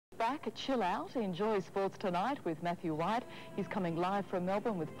back, a chill out. Enjoy sports tonight with Matthew White. He's coming live from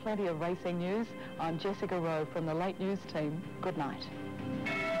Melbourne with plenty of racing news. I'm Jessica Rowe from the Late News team. Good night.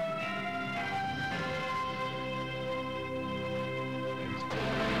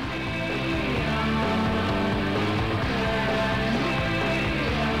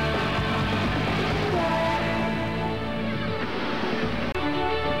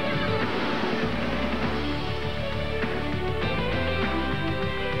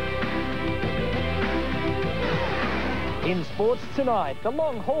 In sports tonight, the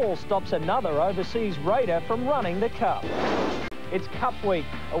long haul stops another overseas raider from running the Cup. It's Cup Week,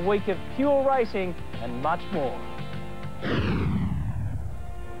 a week of pure racing and much more.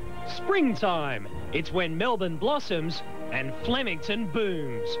 Springtime. It's when Melbourne blossoms and Flemington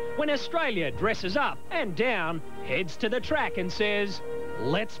booms. When Australia dresses up and down, heads to the track and says,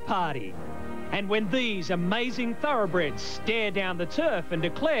 let's party. And when these amazing thoroughbreds stare down the turf and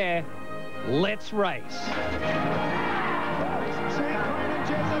declare, let's race.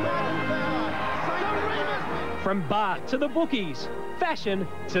 From Bart to the bookies, fashion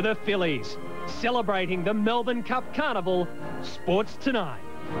to the fillies, celebrating the Melbourne Cup Carnival, Sports Tonight.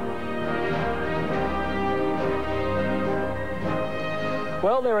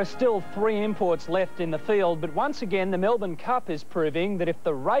 Well, there are still 3 imports left in the field, but once again the Melbourne Cup is proving that if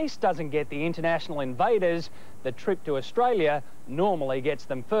the race doesn't get the international invaders, the trip to Australia normally gets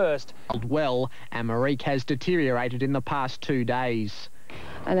them first. Well, Amerique has deteriorated in the past 2 days.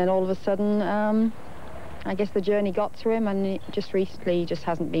 And then all of a sudden, I guess the journey got to him, and just recently just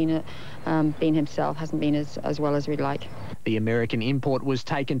hasn't been himself, hasn't been as well as we'd like. The American import was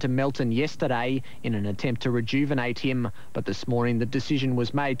taken to Melton yesterday in an attempt to rejuvenate him, but this morning the decision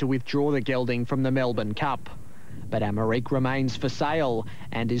was made to withdraw the gelding from the Melbourne Cup. But Amerique remains for sale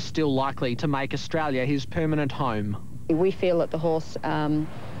and is still likely to make Australia his permanent home. We feel that the horse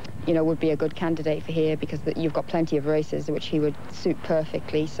you know, would be a good candidate for here because you've got plenty of races which he would suit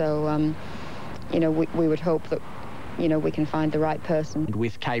perfectly. So, you know, we would hope that, you know, we can find the right person. And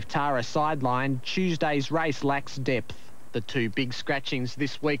with Cave Tara sidelined, Tuesday's race lacks depth. The 2 big scratchings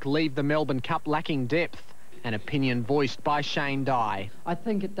this week leave the Melbourne Cup lacking depth. An opinion voiced by Shane Dye. I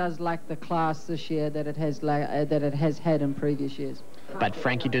think it does lack the class this year that it has had in previous years. But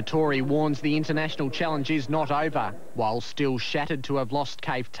Frankie Dettori warns the international challenge is not over, while still shattered to have lost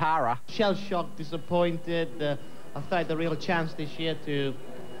Cave Tara. Shell-shocked, disappointed. I've had the real chance this year to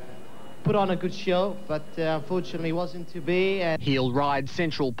put on a good show, but unfortunately wasn't to be. He'll ride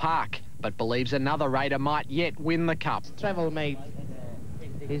Central Park, but believes another raider might yet win the Cup. Travel Mate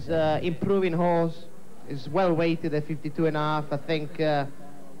is improving horse. Is well weighted at 52.5. I think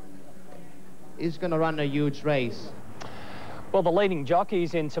he's going to run a huge race. Well, the leading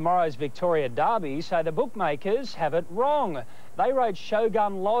jockeys in tomorrow's Victoria Derby say the bookmakers have it wrong. They rode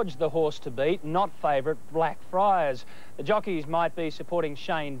Shogun Lodge the horse to beat, not favourite Blackfriars. The jockeys might be supporting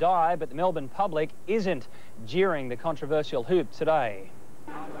Shane Dye, but the Melbourne public isn't, jeering the controversial hoop today.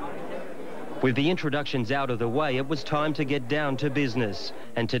 With the introductions out of the way, it was time to get down to business.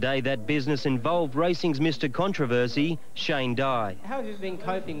 And today that business involved racing's Mr. Controversy, Shane Dye. How have you been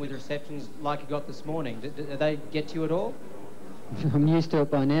coping with receptions like you got this morning? Did they get to you at all? I'm used to it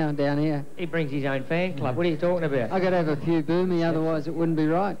by now, down here. He brings his own fan club. What are you talking about? I got to have a few boo me, otherwise it wouldn't be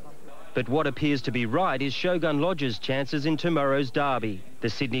right. But what appears to be right is Shogun Lodge's chances in tomorrow's derby. The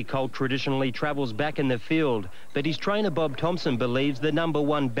Sydney colt traditionally travels back in the field, but his trainer Bob Thompson believes the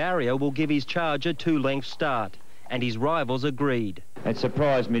 #1 barrier will give his charge a 2-length start, and his rivals agreed. It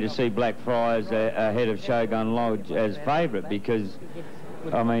surprised me to see Blackfriars ahead of Shogun Lodge as favourite because,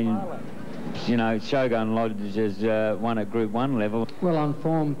 I mean, you know, Shogun Lodge has won at Group 1 level. Well, on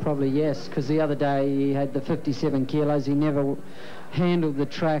form, probably yes, because the other day he had the 57 kilos. He never handled the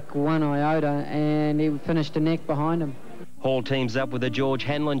track 1 iota, and he finished a neck behind him. Hall teams up with the George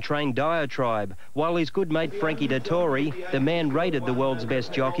Hanlon-trained diatribe, while his good mate Frankie Dettori, the man rated the world's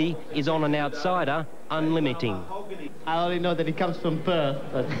best jockey, is on an outsider, unlimiting. I only know that he comes from Perth,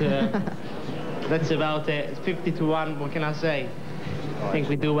 but that's about it. It's 50-1, what can I say? I think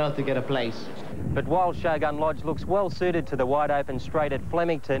we do well to get a place. But while Shogun Lodge looks well suited to the wide-open straight at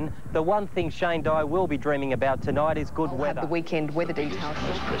Flemington, the one thing Shane Dye will be dreaming about tonight is good weather. Have the weekend weather details. The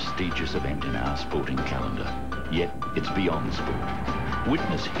most prestigious event in our sporting calendar. Yet it's beyond sport.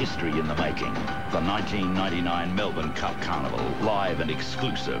 Witness history in the making. The 1999 Melbourne Cup Carnival, live and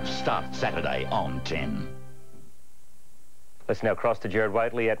exclusive, starts Saturday on 10. Let's now cross to Gerard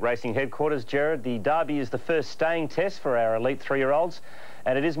Waitley at Racing Headquarters. Gerard, the Derby is the first staying test for our elite 3-year-olds,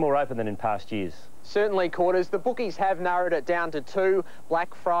 and it is more open than in past years. Certainly, Quarters. The bookies have narrowed it down to 2,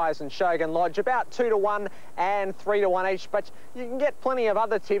 Blackfriars and Shogun Lodge, about 2-1 and 3-1 each, but you can get plenty of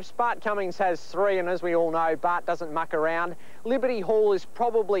other tips. Bart Cummings has 3, and as we all know, Bart doesn't muck around. Liberty Hall is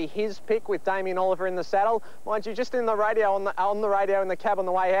probably his pick with Damien Oliver in the saddle. Mind you, just in the radio, on the radio in the cab on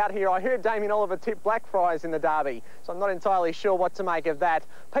the way out here, I heard Damien Oliver tip Blackfriars in the Derby, so I'm not entirely sure what to make of that.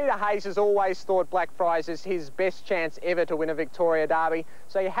 Peter Hayes has always thought Blackfriars is his best chance ever to win a Victoria Derby,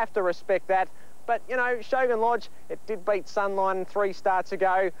 so you have to respect that. But, you know, Shogun Lodge, it did beat Sunline 3 starts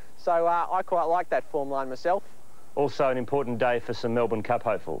ago, so I quite like that form line myself. Also an important day for some Melbourne Cup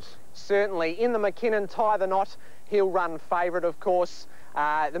hopefuls. Certainly. In the McKinnon, Tie the Knot, he'll run favourite, of course.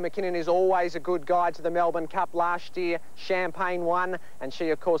 The McKinnon is always a good guide to the Melbourne Cup. Last year, Champagne won, and she,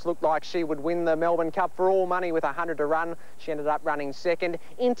 of course, looked like she would win the Melbourne Cup for all money with 100 to run. She ended up running second.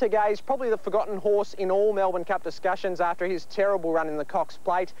 Intergaze, probably the forgotten horse in all Melbourne Cup discussions after his terrible run in the Cox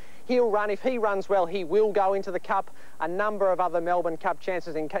Plate. He'll run. If he runs well, he will go into the Cup. A number of other Melbourne Cup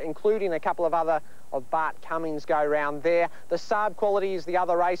chances, including a couple of other of Bart Cummings go round there. The Saab Quality is the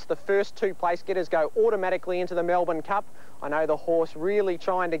other race. The first 2 place getters go automatically into the Melbourne Cup. I know the horse really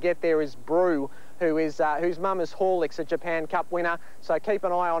trying to get there is Brew, whose mum is Horlicks, a Japan Cup winner. So keep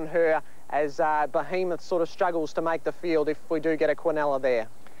an eye on her as Behemoth sort of struggles to make the field if we do get a Quinella there.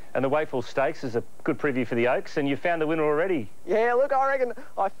 And the Wakeful Stakes is a good preview for the Oaks, and you found the winner already. Yeah, look, I reckon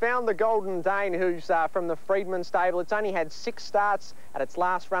I found the Golden Dane, who's from the Freedman stable. It's only had 6 starts. At its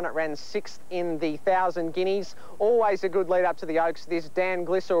last run, it ran 6th in the 1,000 Guineas. Always a good lead up to the Oaks. This Dan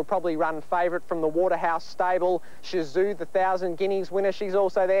Glisser will probably run favourite from the Waterhouse stable. Shazoo, the 1,000 Guineas winner, she's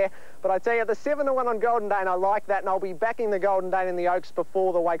also there. But I tell you, the 7-1 on Golden Dane, I like that, and I'll be backing the Golden Dane in the Oaks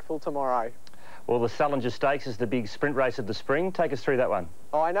before the Wakeful tomorrow. Well, the Sullinger Stakes is the big sprint race of the spring. Take us through that one.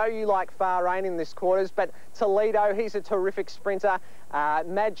 Oh, I know you like Far Rain in this Quarters, but Toledo, he's a terrific sprinter.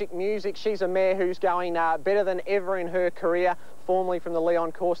 Magic Music, she's a mare who's going better than ever in her career, formerly from the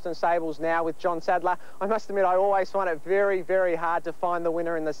Leon Corsten stables, now with John Sadler. I must admit, I always find it very, very hard to find the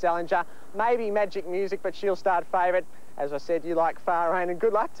winner in the Sullinger. Maybe Magic Music, but she'll start favourite. As I said, you like Far Rain, and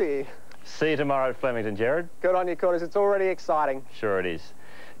good luck to you. See you tomorrow at Flemington, Jared. Good on you, Quarters. It's already exciting. Sure it is.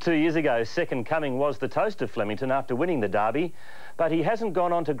 2 years ago, Second Coming was the toast of Flemington after winning the Derby, but he hasn't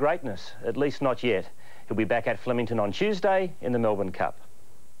gone on to greatness, at least not yet. He'll be back at Flemington on Tuesday in the Melbourne Cup.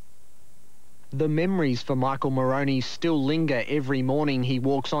 The memories for Michael Moroney still linger every morning he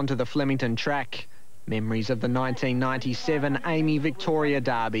walks onto the Flemington track. Memories of the 1997 Amy Victoria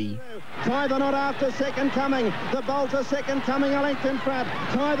Derby. Tie the Knot after Second Coming. The Bolter, Second Coming, a length in front.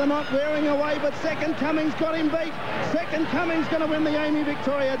 Tie the Knot wearing away, but Second Coming's got him beat. Second Coming's going to win the Amy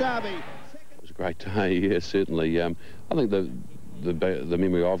Victoria Derby. It was a great day, yeah, certainly. I think the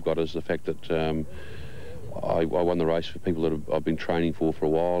memory I've got is the fact that I won the race for people that I've been training for a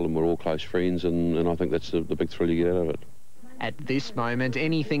while, and we're all close friends, and I think that's the big thrill you get out of it. At this moment,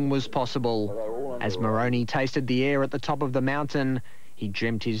 anything was possible. As Moroney tasted the air at the top of the mountain, he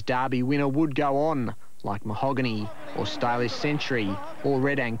dreamt his Derby winner would go on, like Mahogany or Stylish Century or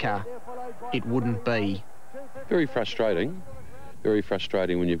Red Anchor. It wouldn't be. Very frustrating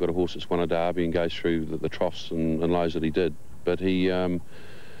when you've got a horse that's won a Derby and goes through the troughs and lows that he did. But he,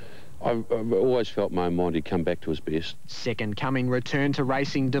 I've always felt in my own mind he'd come back to his best. Second Coming returned to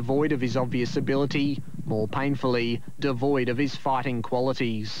racing devoid of his obvious ability, more painfully, devoid of his fighting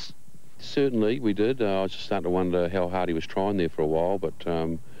qualities. Certainly we did. I was just starting to wonder how hard he was trying there for a while, but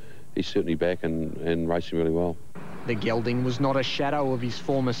he's certainly back and racing really well. The gelding was not a shadow of his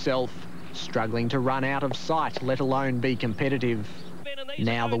former self, struggling to run out of sight, let alone be competitive.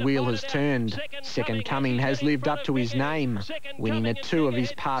 Now the wheel has turned. Second Coming has lived up to his name, winning at 2 of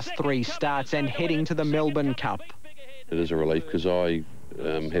his past 3 starts and heading to the Melbourne Cup. It is a relief because I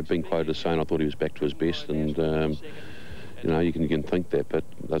have been quoted as saying I thought he was back to his best, and you know, you can think that, but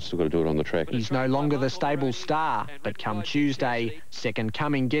they've still got to do it on the track. He's no longer the stable star, but come Tuesday, Second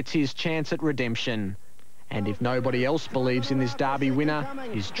Coming gets his chance at redemption. And if nobody else believes in this Derby winner,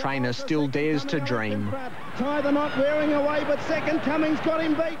 his trainer still dares to dream. Tie the Knot wearing away, but Second Coming's got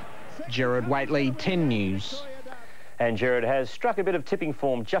him beat. Jared Waitley, 10 News. And Jared has struck a bit of tipping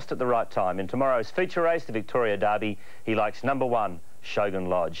form just at the right time. In tomorrow's feature race, the Victoria Derby, he likes number 1, Shogun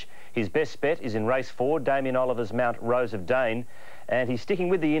Lodge. His best bet is in race 4, Damien Oliver's Mount Rose of Dane, and he's sticking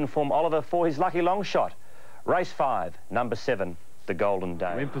with the inform Oliver for his lucky long shot. Race 5, number 7, the Golden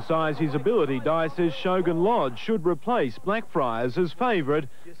Dane. To emphasise his ability, Dye says Shogun Lodge should replace Blackfriars as favourite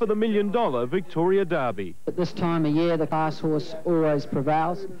for the $1 million Victoria Derby. At this time of year, the class horse always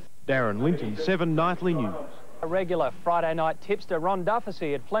prevails. Darren Linton, 7 Nightly News. A regular Friday night tipster, Ron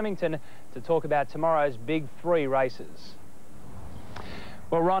Dufficy at Flemington, to talk about tomorrow's big 3 races.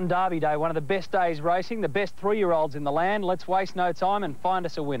 Well, Ron, Derby Day, one of the best days racing, the best 3-year-olds in the land. Let's waste no time and find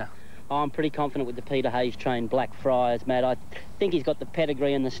us a winner. I'm pretty confident with the Peter Hayes trained Blackfriars, Matt. I think he's got the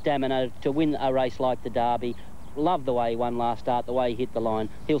pedigree and the stamina to win a race like the Derby. Love the way he won last start, the way he hit the line.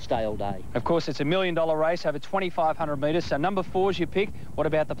 He'll stay all day. Of course, it's a $1 million race over 2,500 metres, so number 4's your pick. What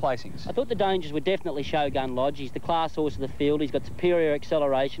about the placings? I thought the dangers would definitely Shogun Lodge. He's the class horse of the field. He's got superior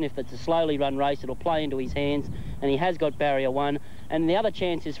acceleration. If it's a slowly run race, it'll play into his hands, and he has got barrier 1. And the other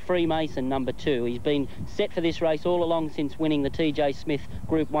chance is Freemason, number 2. He's been set for this race all along since winning the TJ Smith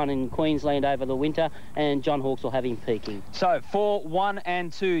Group 1 in Queensland over the winter, and John Hawkes will have him peaking. So 4, 1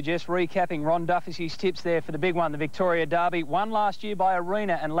 and 2, just recapping Ron Dufficy's tips there for the big one, the Victoria Derby, won last year by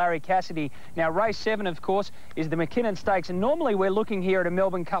Arena and Larry Cassidy. Now race 7, of course, is the McKinnon Stakes, and normally we're looking here at a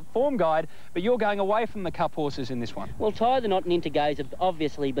Melbourne Cup form guide, but you're going away from the Cup horses in this one. Well, Tie the Knot and Intergaze have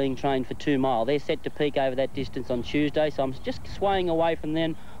obviously been trained for 2 mile. They're set to peak over that distance on Tuesday, so I'm just swaying away from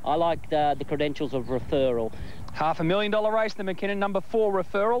them. I like the credentials of Referral. $500,000 race, the McKinnon number 4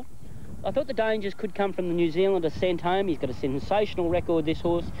 Referral. I thought the dangers could come from the New Zealander Sent Home. He's got a sensational record, this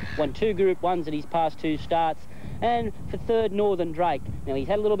horse. Won 2 Group 1s at his past 2 starts. And for 3rd, Northern Drake. Now, he's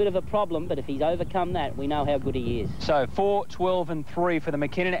had a little bit of a problem, but if he's overcome that, we know how good he is. So 4, 12 and 3 for the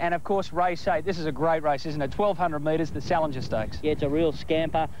McKinnon. And, of course, race 8. This is a great race, isn't it? 1,200 metres, the Salinger Stakes. Yeah, it's a real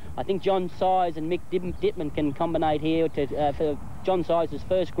scamper. I think John Size and Mick Dittman can combinate here for John Size's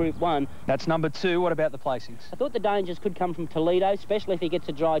first Group 1. That's number 2. What about the placings? I thought the dangers could come from Toledo, especially if he gets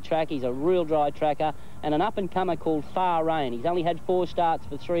a dry track. He's a real dry tracker. And an up-and-comer called Far Rain. He's only had 4 starts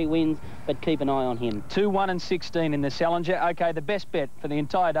for 3 wins, but keep an eye on him. 2, 1 and 16 in the Salinger. OK, the best bet for the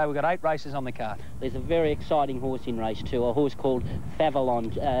entire day. We've got 8 races on the card. There's a very exciting horse in race 2, a horse called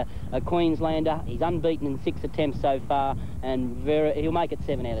Favalon, a Queenslander. He's unbeaten in 6 attempts so far, and he'll make it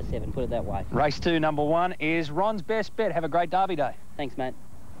 7 out of 7, put it that way. Race 2, number 1, is Ron's best bet. Have a great Derby Day. Thanks, Matt.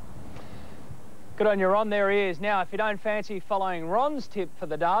 Good on you, Ron. There he is. Now, if you don't fancy following Ron's tip for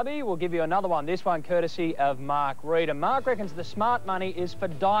the Derby, we'll give you another one. This one courtesy of Mark Reed. And Mark reckons the smart money is for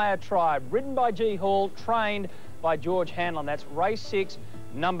Diatribe, ridden by G. Hall, trained by George Hanlon. That's race 6,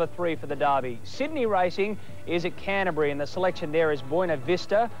 number 3 for the Derby. Sydney Racing is at Canterbury, and the selection there is Buena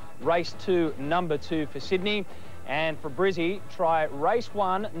Vista, race 2, number 2 for Sydney. And for Brizzy, try race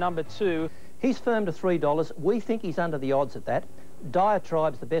 1, number 2. He's firm to $3. We think he's under the odds at that.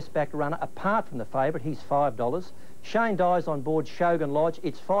 Diatribe's the best backed runner apart from the favourite. He's $5. Shane Dye's on board Shogun Lodge.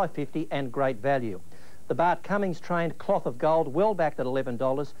 It's $5.50 and great value. The Bart Cummings trained Cloth of Gold well backed at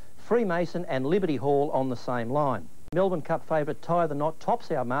 $11. Freemason and Liberty Hall on the same line. Melbourne Cup favourite Tie the Knot tops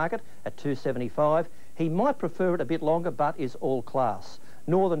our market at $2.75. He might prefer it a bit longer, but is all class.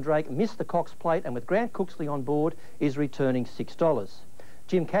 Northern Drake missed the Cox Plate and with Grant Cooksley on board is returning $6.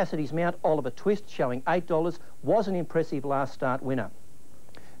 Jim Cassidy's mount, Oliver Twist, showing $8, was an impressive last start winner.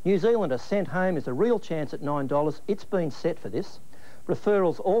 New Zealander Sent Home is a real chance at $9. It's been set for this.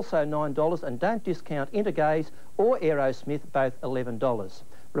 Referrals also $9, and don't discount Intergaze or Aerosmith, both $11.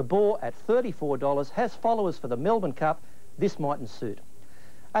 Rabor at $34 has followers for the Melbourne Cup. This mightn't suit.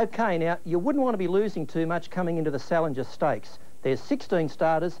 OK, now, you wouldn't want to be losing too much coming into the Salinger Stakes. There's 16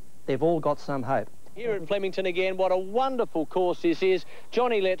 starters. They've all got some hope. Here at Flemington again, what a wonderful course this is.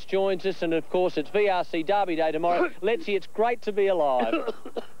 Johnny Letts joins us, and of course it's VRC Derby Day tomorrow. Lettsy, it's great to be alive.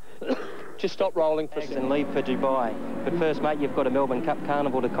 Just stop rolling for a second. And leave for Dubai. But first, mate, you've got a Melbourne Cup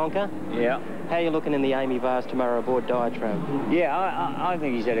Carnival to conquer. Yeah. How are you looking in the Amy Vars tomorrow aboard Diatribe? Yeah, I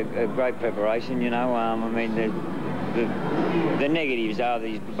think he's had a great preparation, you know. I mean, the negatives are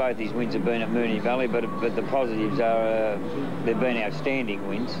both these wins have been at Moonee Valley, but the positives are they've been outstanding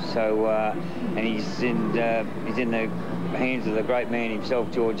wins. So and he's in the hands of the great man himself,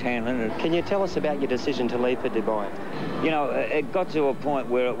 George Hanlon. Can you tell us about your decision to leave for Dubai? You know, it got to a point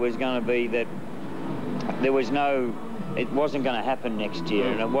where it was going to be that there was no. It wasn't going to happen next year,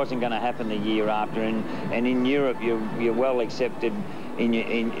 and it wasn't going to happen the year after. And in Europe, you're well accepted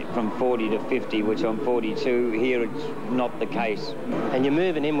from 40 to 50, which I'm 42. Here, it's not the case. And you're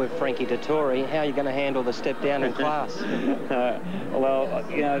moving in with Frankie Dettori. How are you going to handle the step down in class? Well,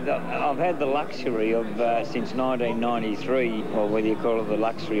 you know, I've had the luxury of since 1993, or whether you call it the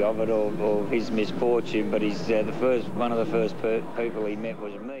luxury of it or his misfortune, but he's one of the first people he met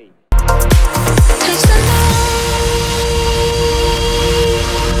was me.